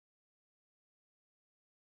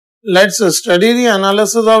Let's study the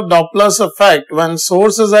analysis of Doppler's effect when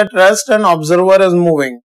source is at rest and observer is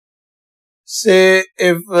moving. Say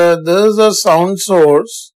if there is a sound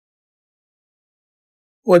source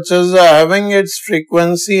which is having its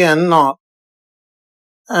frequency n0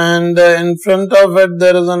 and in front of it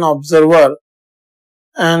there is an observer,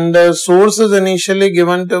 and source is initially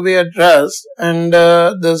given to be at rest, and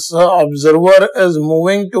this observer is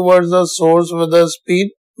moving towards the source with a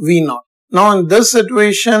speed v0. Now in this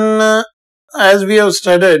situation, as we have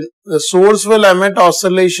studied, the source will emit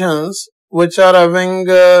oscillations which are having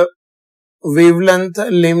wavelength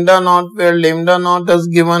lambda naught, where lambda naught is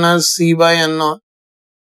given as c by n naught.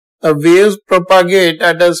 The waves propagate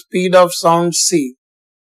at a speed of sound c.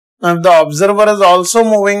 Now if the observer is also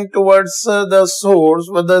moving towards the source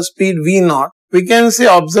with the speed v0, we can say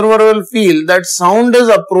observer will feel that sound is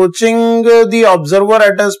approaching the observer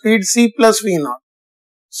at a speed c plus v0.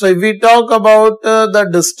 So if we talk about the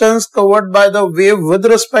distance covered by the wave with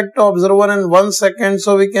respect to observer in 1 second,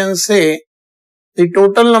 so we can say the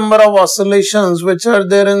total number of oscillations which are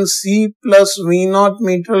there in c plus v0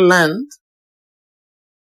 meter length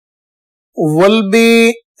will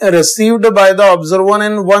be received by the observer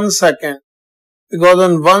in 1 second. Because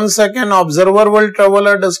in 1 second observer will travel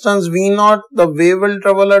a distance v0, the wave will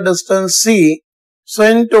travel a distance c. So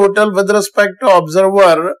in total with respect to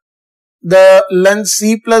observer, the length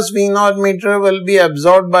c plus v0 meter will be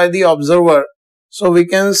absorbed by the observer. So we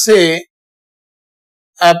can say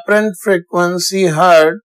apparent frequency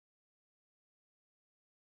heard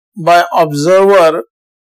by observer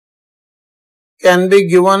can be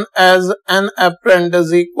given as n apparent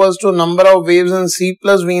is equals to number of waves in c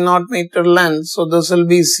plus v0 meter length. So this will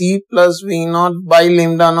be c plus v0 by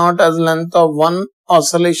lambda naught, as length of one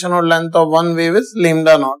oscillation or length of one wave is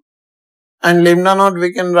lambda naught. And lambda naught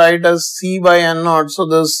we can write as c by n naught. So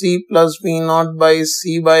this c plus v naught by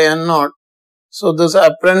c by n naught. So this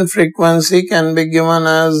apparent frequency can be given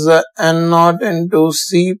as n naught into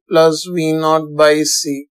c plus v naught by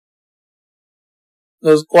c.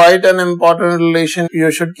 This is quite an important relation you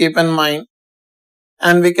should keep in mind.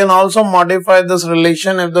 And we can also modify this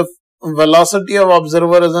relation if the velocity of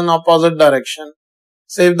observer is in opposite direction.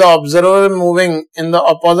 Say if the observer is moving in the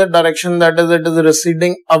opposite direction, that is, it is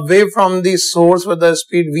receding away from the source with the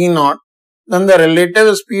speed v0, then the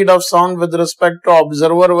relative speed of sound with respect to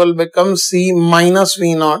observer will become c minus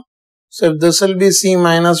v0. So if this will be c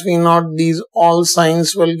minus v0, these all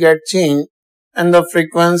signs will get changed and the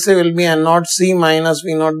frequency will be n0 c minus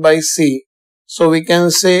v0 by c. So we can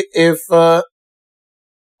say if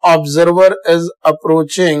observer is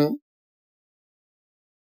approaching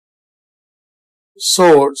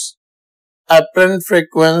source, apparent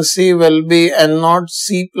frequency will be n0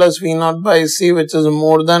 c plus v0 by c, which is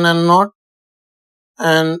more than n0.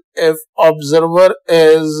 And if observer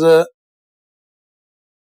is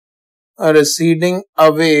receding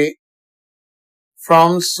away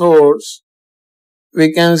from source,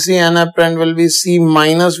 we can see n apparent will be c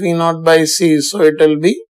minus v0 by c, so it will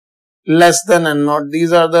be less than n0.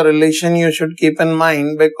 These are the relation you should keep in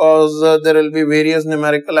mind, because there will be various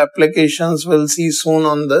numerical applications we'll see soon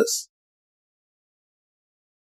on this.